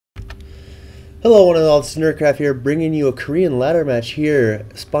Hello, one and all. This is Nerdcraft here, bringing you a Korean ladder match here,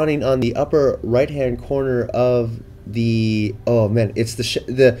 spawning on the upper right-hand corner of the. Oh man, it's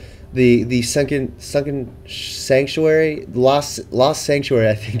the sunken sanctuary, lost sanctuary,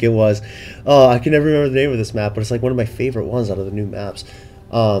 I think it was. Oh, I can never remember the name of this map, but it's like one of my favorite ones out of the new maps.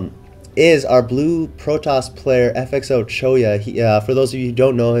 Is our blue Protoss player FXOChouya. For those of you who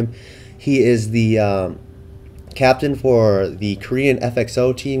don't know him, he is the captain for the Korean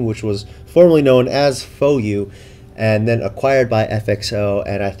FXO team, which was formerly known as FXOChouya, and then acquired by FXO,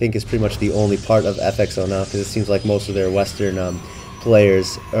 and I think is pretty much the only part of FXO now, because it seems like most of their Western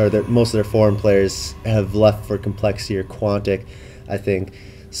players, or most of their foreign players, have left for Complexity or Quantic, I think.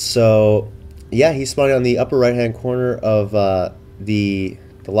 So, yeah, he's spawning on the upper right-hand corner of the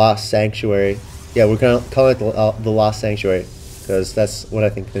Lost Sanctuary. Yeah, we're gonna call it the Lost Sanctuary, because that's what I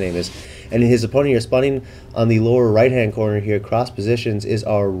think the name is. And his opponent here, spawning on the lower right-hand corner here, cross positions, is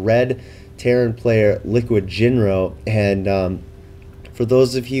our red Terran player, LiquidJinro. And for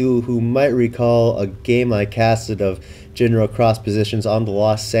those of you who might recall a game I casted of Jinro cross positions on the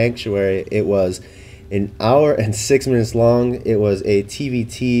Lost Sanctuary, it was an hour and 6 minutes long. It was a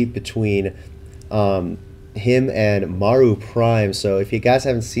TVT between him and Maru Prime. So if you guys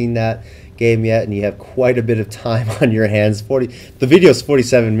haven't seen that game yet and you have quite a bit of time on your hands, the video is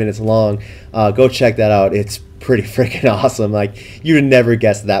 47 minutes long, go check that out. It's pretty freaking awesome. Like, you would never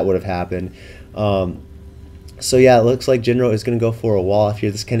guess that would have happened. So yeah, it looks like Jinro is going to go for a wall off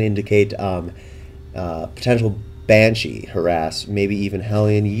here. This can indicate potential Banshee harass, maybe even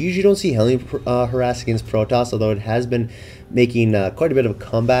Hellion. You usually don't see Hellion harass against Protoss, although it has been making quite a bit of a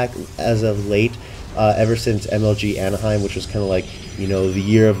comeback as of late, ever since MLG Anaheim, which was kind of like, you know, the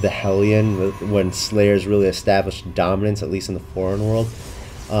year of the Hellion, when Slayers really established dominance, at least in the foreign world.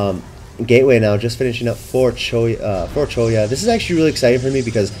 Gateway now just finishing up for Chouya. This is actually really exciting for me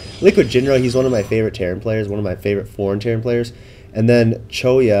because LiquidJinro, he's one of my favorite Terran players, one of my favorite foreign Terran players, and then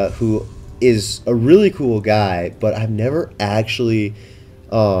Chouya, who is a really cool guy, but I've never actually,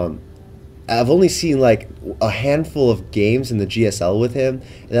 I've only seen like a handful of games in the GSL with him,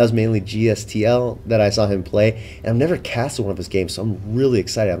 and that was mainly GSTL that I saw him play, and I've never casted one of his games, so I'm really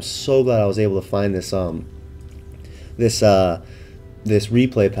excited. I'm so glad I was able to find this this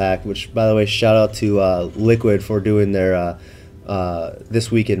replay pack, which, by the way, shout out to Liquid for doing their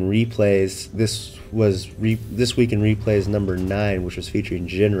This Week in Replays. This was This Week in Replays number 9, which was featuring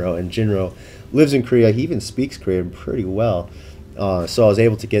Jinro, and Jinro lives in Korea. He even speaks Korean pretty well. So I was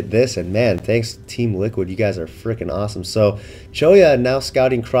able to get this, and man, thanks Team Liquid, you guys are freaking awesome. So Chouya now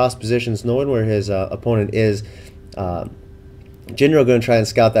scouting cross positions, knowing where his opponent is. Jinro going to try and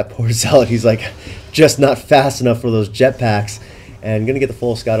scout that poor Zealot. He's like just not fast enough for those jetpacks, and going to get the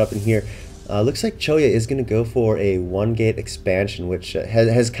full scout up in here. Looks like Chouya is going to go for a 1-gate expansion, which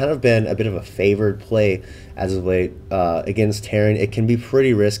has kind of been a bit of a favored play as of late against Terran. It can be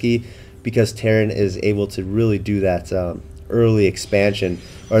pretty risky because Terran is able to really do that early expansion,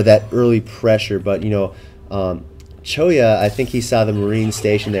 or that early pressure. But, you know, Chouya, I think he saw the Marine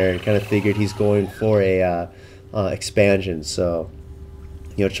station there and kind of figured he's going for a expansion. So,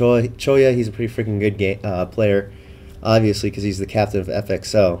 you know, Chouya, he's a pretty freaking good player, obviously, because he's the captain of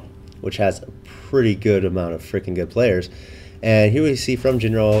FXO, which has a pretty good amount of freaking good players. And here we see from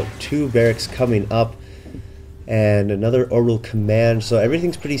Jinro 2 barracks coming up and another orbital command. So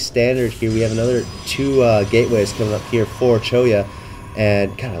everything's pretty standard here. We have another 2 gateways coming up here for Chouya.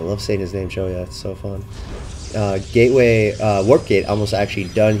 And God, I love saying his name, Chouya. It's so fun. Gateway, warp gate almost actually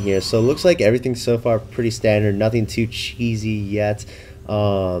done here. So it looks like everything's so far pretty standard. Nothing too cheesy yet.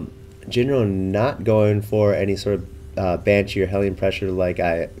 Jinro not going for any sort of Banshee or Hellion pressure like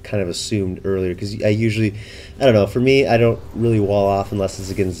I kind of assumed earlier, because I don't know, for me, I don't really wall off unless it's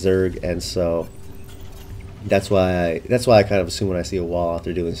against Zerg, and so that's why I kind of assume when I see a wall off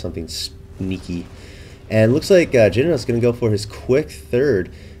they're doing something sneaky. And it looks like Jinro's going to go for his quick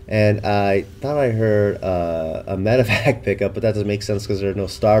third, and I thought I heard a medevac pickup, but that doesn't make sense because there are no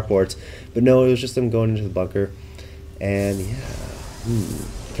starports. But no, it was just them going into the bunker. And yeah,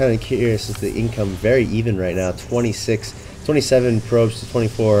 kind of curious, is the income very even right now, 27 probes to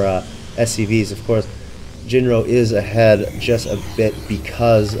 24 SCVs. Of course, Jinro is ahead just a bit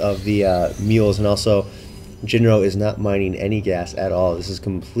because of the mules, and also Jinro is not mining any gas at all. This is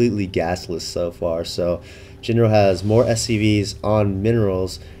completely gasless so far. So Jinro has more SCVs on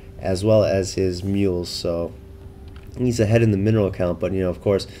minerals as well as his mules, so he's ahead in the mineral count. But, you know, of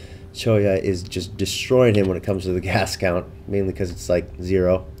course, Chouya is just destroying him when it comes to the gas count, mainly because it's like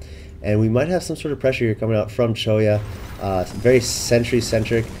 0. And we might have some sort of pressure here coming out from Chouya. Very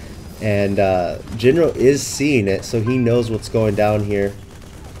sentry-centric, and Jinro is seeing it, so he knows what's going down here.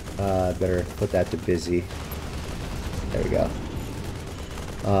 Better put that to busy. There we go.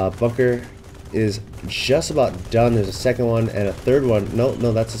 Bunker is just about done. There's a second one and a third one. No,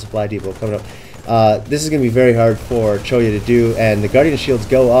 that's a supply depot coming up. This is going to be very hard for Chouya to do, and the Guardian Shields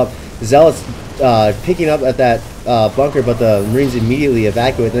go up. Zealots picking up at that bunker, but the Marines immediately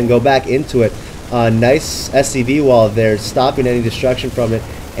evacuate and then go back into it. Nice SCV wall there, stopping any destruction from it.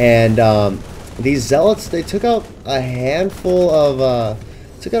 And these Zealots, they took out a handful of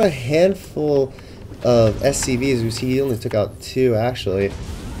SCVs. We see he only took out 2 actually.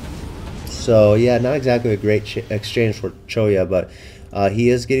 So yeah, not exactly a great exchange for Chouya, but he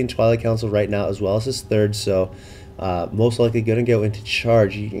is getting Twilight Council right now as well as his 3rd, so most likely going to go into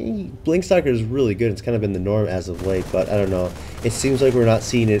charge. Blink Stalker is really good. It's kind of been the norm as of late, but I don't know. It seems like we're not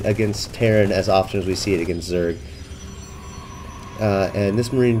seeing it against Terran as often as we see it against Zerg. And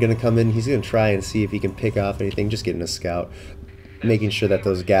this Marine going to come in. He's going to try and see if he can pick off anything, just getting a scout, making sure that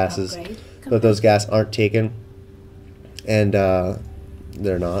those gases, aren't taken. And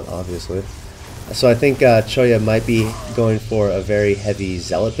they're not, obviously. So I think Chouya might be going for a very heavy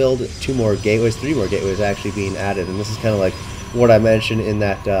Zealot build. 2 more gateways, 3 more gateways actually being added. And this is kind of like what I mentioned in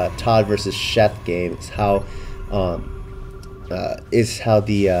that Todd versus Sheth game. It's how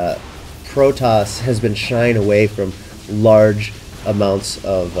the Protoss has been shying away from large amounts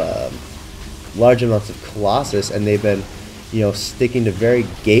of Colossus, and they've been, sticking to very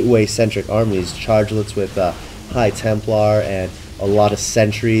gateway-centric armies, chargelets with High Templar and a lot of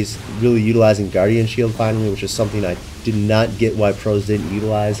sentries, really utilizing Guardian Shield finally, which is something I did not get why pros didn't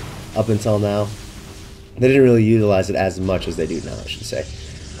utilize up until now. They didn't really utilize it as much as they do now, I should say.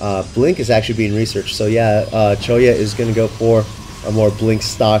 Blink is actually being researched, so yeah, Chouya is going to go for a more Blink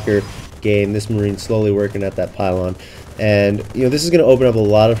Stalker game. This Marine slowly working at that pylon. And, this is going to open up a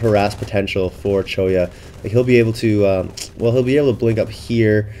lot of harass potential for Chouya. Like, he'll be able to, he'll be able to blink up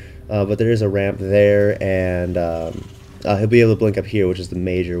here, but there is a ramp there, and he'll be able to blink up here, which is the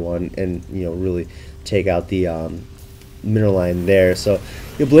major one, and really take out the mineral line there. So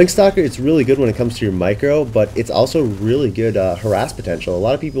Blink Stalker, it's really good when it comes to your micro, but it's also really good harass potential. A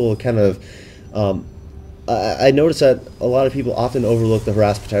lot of people kind of I noticed that a lot of people often overlook the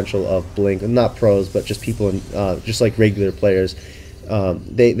harass potential of Blink, not pros, but just people in, just like regular players.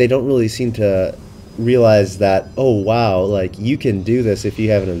 They don't really seem to realize that, oh wow, like you can do this if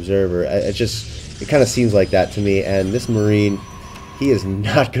you have an observer. It kind of seems like that to me. And this Marine, he is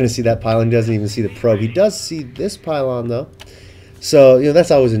not going to see that pylon. He doesn't even see the probe. He does see this pylon though. So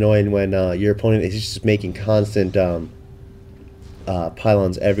that's always annoying when your opponent is just making constant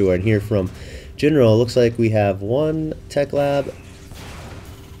pylons everywhere. And here from Jinro, looks like we have one tech lab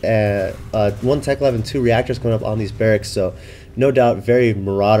and 2 reactors coming up on these barracks. So no doubt, very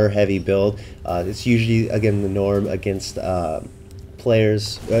Marauder heavy build. It's usually again the norm against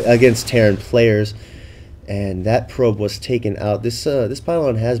against Terran players. And that probe was taken out. This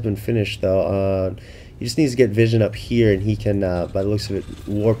pylon has been finished though. He just needs to get vision up here, and he can, by the looks of it,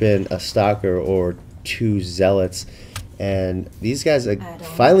 warp in a Stalker or 2 Zealots. And these guys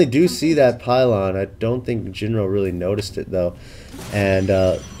finally do see that pylon. I don't think Jinro really noticed it though. And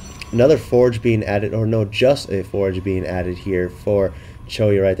another forge being added, or no, just a forge being added here for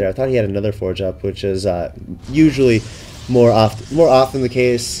Chouya right there. I thought he had another forge up, which is usually more often the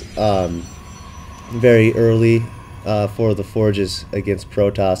case very early for the forges against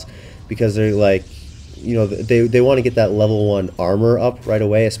Protoss, because they're like, they want to get that level 1 armor up right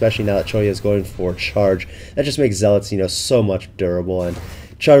away, especially now that Chouya is going for charge. That just makes Zealots, so much durable, and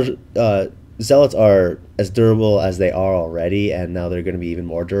Zealots are as durable as they are already, and now they're going to be even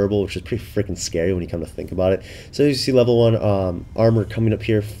more durable, which is pretty freaking scary when you come to think about it. So you see level 1 armor coming up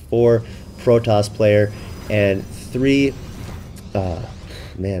here for Protoss player, and 3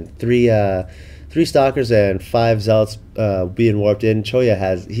 Stalkers and 5 Zealots being warped in. Chouya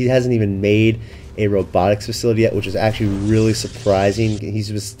hasn't even made a robotics facility yet, which is actually really surprising. He's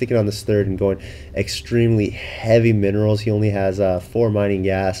been sticking on this 3rd and going extremely heavy minerals. He only has 4 mining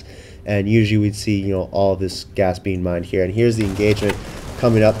gas, and usually we'd see all of this gas being mined here. And here's the engagement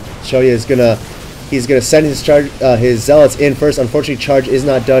coming up. Chouya is he's gonna send his Zealots in first. Unfortunately, charge is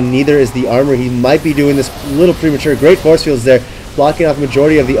not done. Neither is the armor. He might be doing this a little premature. Great force fields there, blocking off the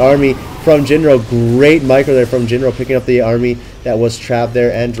majority of the army from Jinro. Great micro there from Jinro, picking up the army that was trapped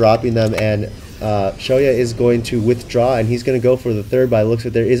there and dropping them. And Chouya is going to withdraw, and he's going to go for the 3rd. By the looks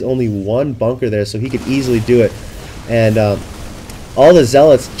of it, there is only 1 bunker there, so he could easily do it. And all the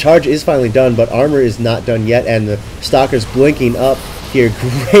Zealots, charge is finally done, but armor is not done yet, and the Stalker's blinking up here.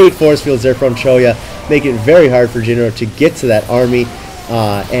 Great force fields there from Chouya, make it very hard for Jinro to get to that army,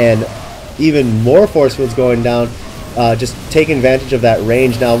 and even more force fields going down. just taking advantage of that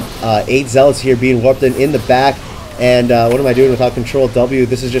range. Now 8 Zealots here being warped in the back. And what am I doing without Control W?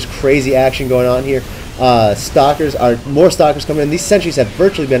 This is just crazy action going on here. More Stalkers coming in. These sentries have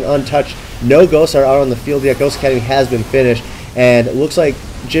virtually been untouched. No Ghosts are out on the field yet. Ghost Academy has been finished. And it looks like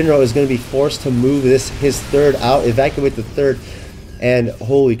Jinro is going to be forced to move his third out, evacuate the third. And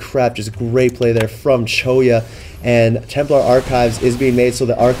holy crap, just great play there from Chouya. And Templar Archives is being made so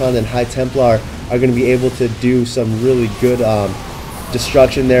the Archon and High Templar are going to be able to do some really good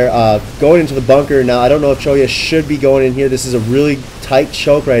destruction there. Going into the bunker now. I don't know if Chouya should be going in here. This is a really tight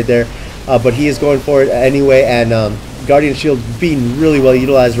choke right there, but he is going for it anyway. And Guardian Shield being really well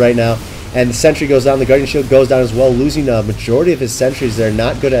utilized right now. And the sentry goes down. The Guardian Shield goes down as well, losing a majority of his sentries. They're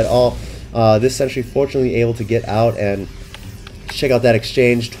not good at all. This sentry fortunately able to get out. And check out that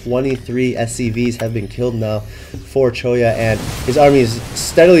exchange. 23 SCVs have been killed now for Chouya, and his army is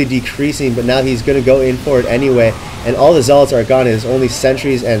steadily decreasing, but now he's going to go in for it anyway. And all the Zealots are gone. It is only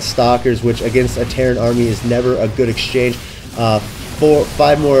sentries and Stalkers, which against a Terran army is never a good exchange.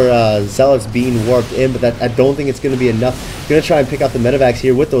 5 more Zealots being warped in, but I don't think it's going to be enough. Going to try and pick out the medevacs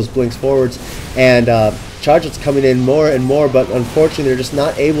here with those blinks forwards, and Chargelets coming in more and more, but unfortunately they're just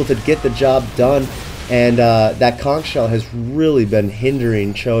not able to get the job done. And that conch shell has really been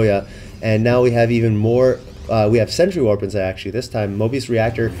hindering Chouya. And now we have even more. We have Sentry Warpins actually this time. Mobius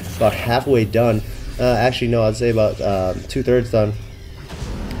Reactor about halfway done. Actually, no, I'd say about 2/3 done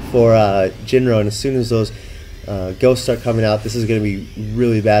for Jinro. And as soon as those ghosts start coming out, this is going to be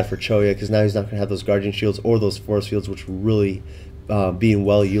really bad for Chouya, because now he's not going to have those Guardian Shields or those Force Fields, which are really being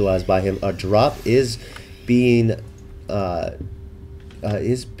well utilized by him. A drop is being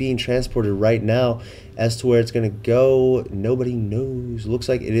transported right now. As to where it's going to go, nobody knows. Looks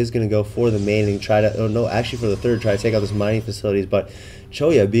like it is going to go for the main and try to, oh no, actually for the third, try to take out those mining facilities. But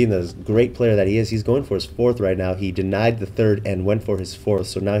Chouya, being the great player that he is, he's going for his 4th right now. He denied the 3rd and went for his 4th,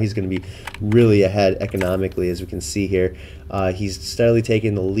 so now he's going to be really ahead economically, as we can see here. He's steadily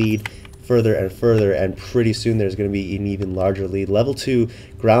taking the lead further and further, and pretty soon there's going to be an even larger lead. Level 2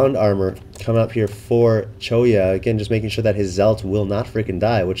 ground armor coming up here for Chouya. Again, just making sure that his Zealots will not freaking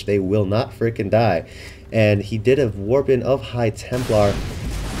die, which they will not freaking die. And he did have warp in of High Templar,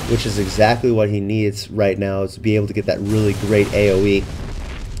 which is exactly what he needs right now, is to be able to get that really great AoE.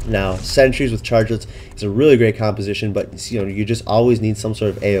 Now, sentries with chargelets is a really great composition, but you just always need some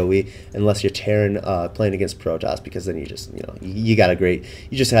sort of AoE unless you're Terran playing against Protoss, because then you just you got a great,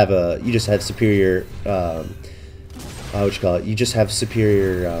 you just have superior you just have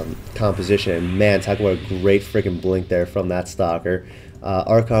superior composition. And man, talk about a great freaking blink there from that Stalker.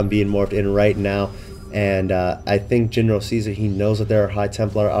 Archon being morphed in right now. And I think Jinro sees it. He knows that there are High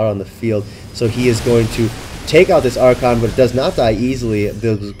Templar out on the field, so he is going to take out this Archon, but it does not die easily.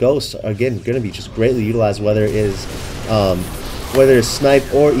 The Ghosts, again, going to be just greatly utilized, whether it's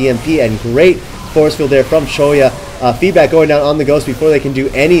Snipe or EMP, and great force field there from Chouya. Feedback going down on the Ghosts before they can do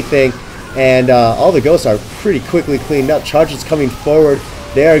anything, and all the Ghosts are pretty quickly cleaned up. Charges coming forward.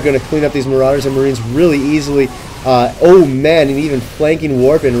 They are going to clean up these Marauders and Marines really easily. Oh man, and even flanking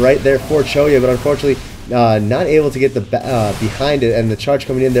Warpin right there for Chouya, but unfortunately not able to get the behind it, and the charge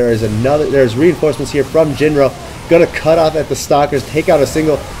coming in. There's reinforcements here from Jinro. Gonna cut off at the Stalkers, take out a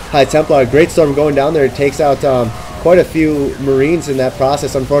single High Templar. Great Storm going down there. It takes out quite a few Marines in that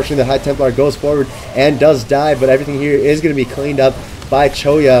process. Unfortunately, the High Templar goes forward and does die, but everything here is going to be cleaned up by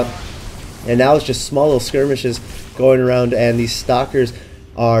Chouya. And now it's just small little skirmishes going around, and these Stalkers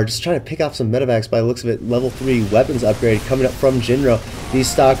are just trying to pick off some medevacs by the looks of it. Level 3 weapons upgrade coming up from Jinro.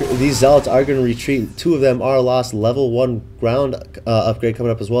 These Zealots are going to retreat. 2 of them are lost. Level 1 ground upgrade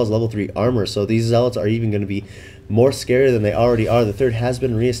coming up, as well as level 3 armor. So these Zealots are even going to be more scary than they already are. The 3rd has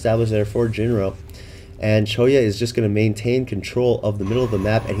been reestablished there for Jinro. And Chouya is just going to maintain control of the middle of the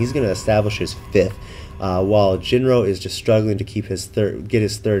map, and he's going to establish his 5th. While Jinro is just struggling to keep his get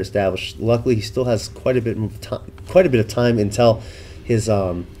his 3rd established. Luckily, he still has quite a bit of time until his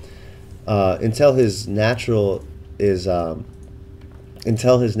natural is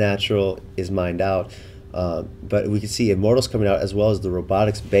mined out. But we can see Immortals coming out, as well as the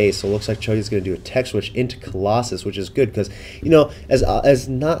robotics base. So it looks like Chouya is going to do a tech switch into Colossus, which is good, because as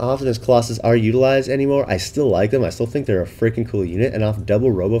not often as Colossus are utilized anymore, I still like them. I still think they're a freaking cool unit, and off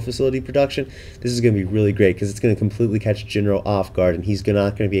double robo facility production, this is going to be really great, because it's going to completely catch Jinro off guard, and he's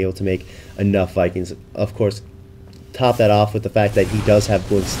not going to be able to make enough Vikings. Of course, top that off with the fact that he does have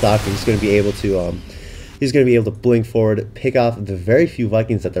blink stock, and he's going to be able to blink forward, pick off the very few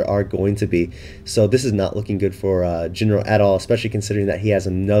Vikings that there are going to be. So this is not looking good for Jinro at all, especially considering that he has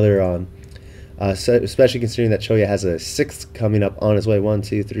another especially considering that Chouya has a 6th coming up on his way. 1,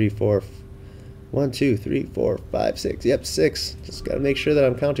 2, 3, 4, 1, 2, 3, 4, 5, 6. Yep, 6. Just got to make sure that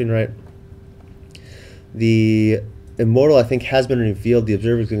I'm counting right. The Immortal, I think, has been revealed. The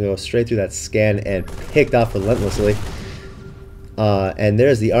Observer is going to go straight through that scan and picked off relentlessly. And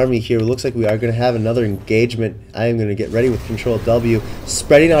there's the army here. It looks like we are going to have another engagement. I am going to get ready with Control W.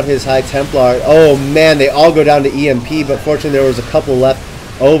 Spreading out his High Templar. Oh, man, they all go down to EMP, but fortunately there was a couple left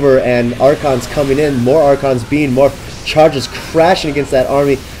over, and Archons coming in. More Archons being more charges crashing against that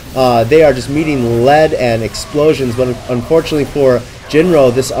army. They are just meeting lead and explosions, but unfortunately for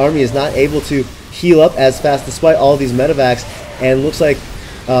Jinro, this army is not able to heal up as fast despite all these medevacs, and looks like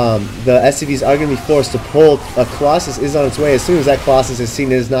the SCVs are going to be forced to pull. A Colossus is on its way. As soon as that Colossus is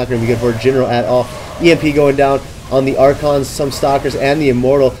seen, it is not going to be good for Jinro at all. EMP going down on the Archons, some Stalkers, and the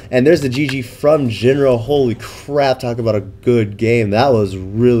Immortal, and there's the GG from Jinro. Holy crap, talk about a good game. That was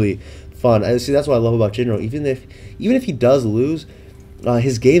really fun. See, that's what I love about Jinro. Even if he does lose,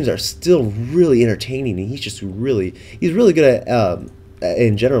 his games are still really entertaining, and he's really good at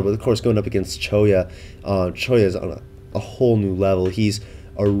in general. But of course, going up against Chouya, Chouya is on a whole new level. He's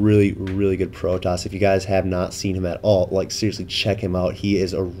a really good Protoss. If you guys have not seen him at all, like, seriously, check him out. He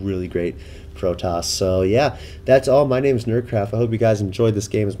is a really great Protoss. So yeah, that's all. My name is Nerdcraft. I hope you guys enjoyed this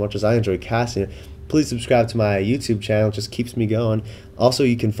game as much as I enjoyed casting it. Please subscribe to my YouTube channel. It just keeps me going. Also,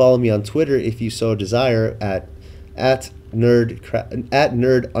 you can follow me on Twitter if you so desire at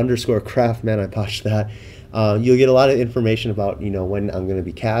nerd_craft. Man, I botched that. You'll get a lot of information about, when I'm going to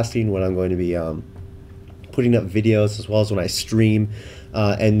be casting, when I'm going to be putting up videos, as well as when I stream,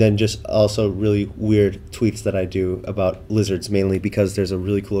 and then just also really weird tweets that I do about lizards, mainly because there's a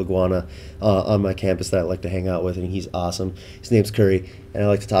really cool iguana on my campus that I like to hang out with, and he's awesome. His name's Curry, and I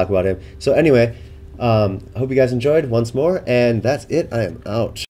like to talk about him. So anyway, I hope you guys enjoyed once more, and that's it. I am out.